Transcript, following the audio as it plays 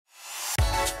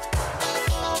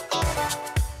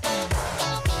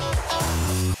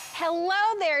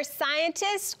there,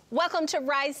 scientists. Welcome to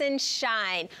Rise and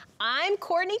Shine. I'm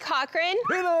Courtney Cochran.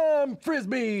 And I'm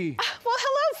Frisbee. Well,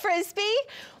 hello, Frisbee.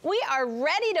 We are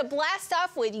ready to blast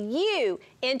off with you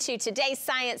into today's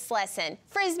science lesson.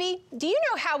 Frisbee, do you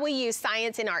know how we use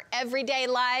science in our everyday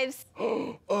lives?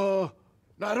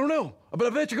 I don't know, but I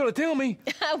bet you're gonna tell me.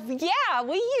 Yeah,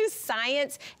 we use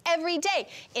science every day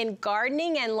in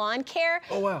gardening and lawn care,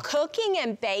 cooking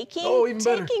and baking,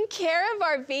 taking care of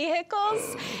our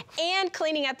vehicles, and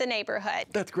cleaning up the neighborhood.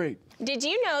 That's great. Did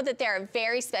you know that there are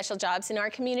very special jobs in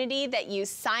our community that use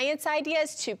science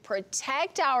ideas to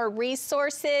protect our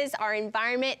resources, our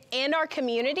environment, and our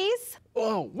communities?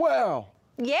 Oh, wow.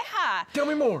 Yeah. Tell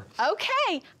me more.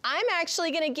 Okay, I'm actually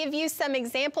going to give you some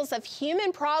examples of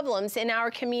human problems in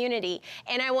our community,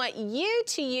 and I want you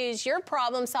to use your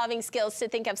problem-solving skills to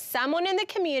think of someone in the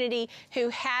community who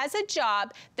has a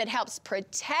job that helps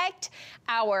protect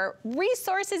our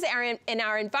resources in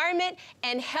our environment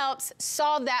and helps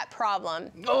solve that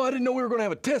problem. Oh, I didn't know we were going to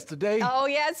have a test today. Oh,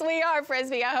 yes, we are,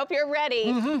 Frisbee. I hope you're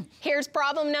ready. Here's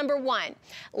problem number 1.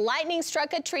 Lightning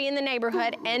struck a tree in the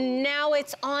neighborhood, and now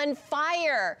it's on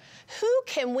fire. Who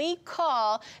can we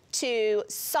call to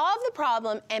solve the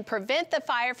problem and prevent the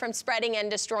fire from spreading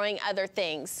and destroying other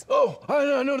things? Oh,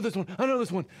 I know this one. I know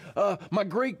this one. My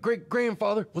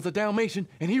great-great-grandfather was a Dalmatian,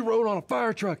 and he rode on a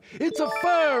fire truck. It's a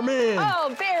fireman.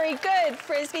 Oh, very good,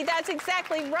 Frisbee. That's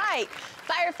exactly right.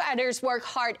 Firefighters work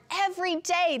hard every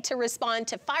day to respond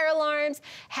to fire alarms,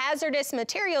 hazardous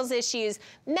materials issues,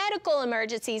 medical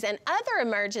emergencies, and other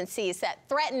emergencies that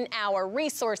threaten our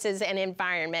resources and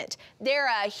environment. They're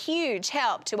a huge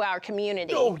help to our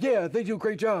community. Oh, yeah, they do a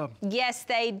great job. Yes,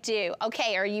 they do.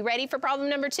 Okay, are you ready for problem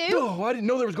number 2? Oh, I didn't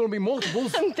know there was going to be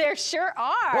multiples. There sure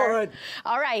are. All right.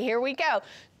 All right, here we go.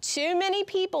 Too many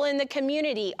people in the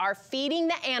community are feeding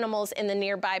the animals in the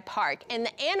nearby park, and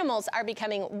the animals are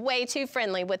becoming way too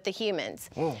friendly with the humans.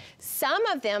 Oh. Some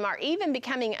of them are even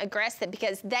becoming aggressive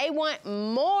because they want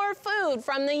more food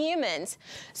from the humans.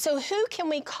 So who can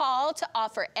we call to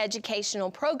offer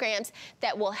educational programs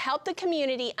that will help the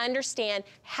community understand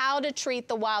how to treat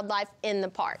the wildlife in the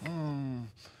park?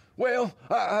 Well,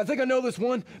 I think I know this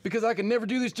one because I can never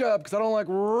do this job because I don't like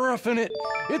roughing it.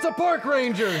 It's a park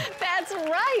ranger. That's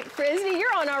right, Frisbee.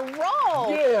 You're on a roll.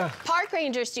 Yeah. Park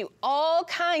rangers do all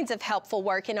kinds of helpful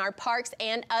work in our parks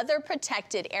and other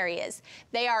protected areas.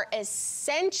 They are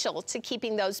essential to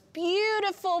keeping those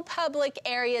beautiful public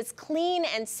areas clean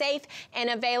and safe and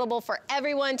available for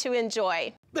everyone to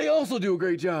enjoy. They also do a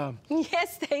great job.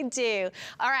 Yes, they do.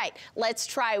 All right, let's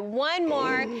try one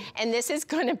more, and this is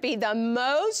going to be the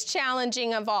most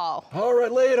challenging of all. All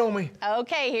right, lay it on me.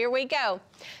 Okay, here we go.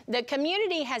 The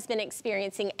community has been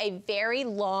experiencing a very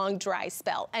long dry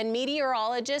spell, and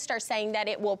meteorologists are saying that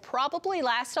it will probably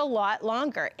last a lot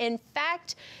longer. In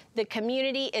fact, the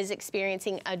community is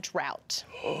experiencing a drought.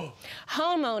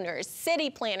 Homeowners, city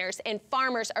planners, and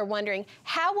farmers are wondering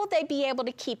how will they be able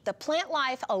to keep the plant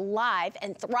life alive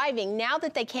and thriving now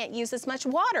that they can't use as much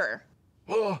water?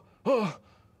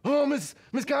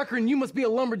 Miss Cochran, you must be a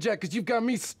lumberjack because you've got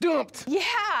me stumped.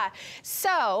 Yeah,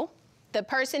 so the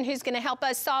person who's going to help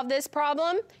us solve this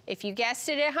problem, if you guessed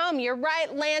it at home, you're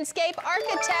right, landscape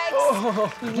architects.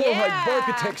 Oh, more like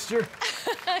architecture.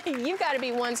 You've got to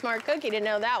be one smart cookie to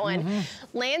know that one.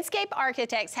 Landscape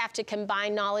architects have to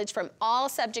combine knowledge from all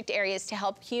subject areas to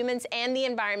help humans and the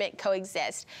environment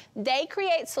coexist. They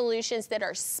create solutions that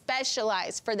are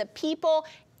specialized for the people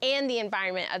and the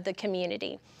environment of the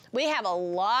community. We have a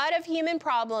lot of human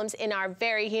problems in our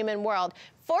very human world.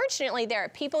 Fortunately, there are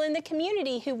people in the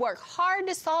community who work hard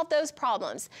to solve those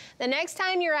problems. The next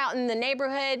time you're out in the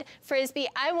neighborhood, Frisbee,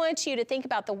 I want you to think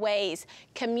about the ways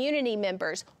community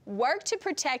members work to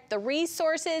protect the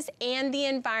resources and the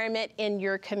environment in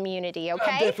your community,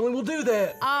 okay? I definitely will do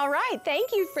that. All right,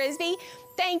 thank you, Frisbee.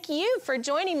 Thank you for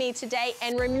joining me today,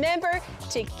 and remember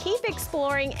to keep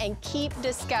exploring and keep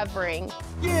discovering.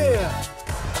 Yeah!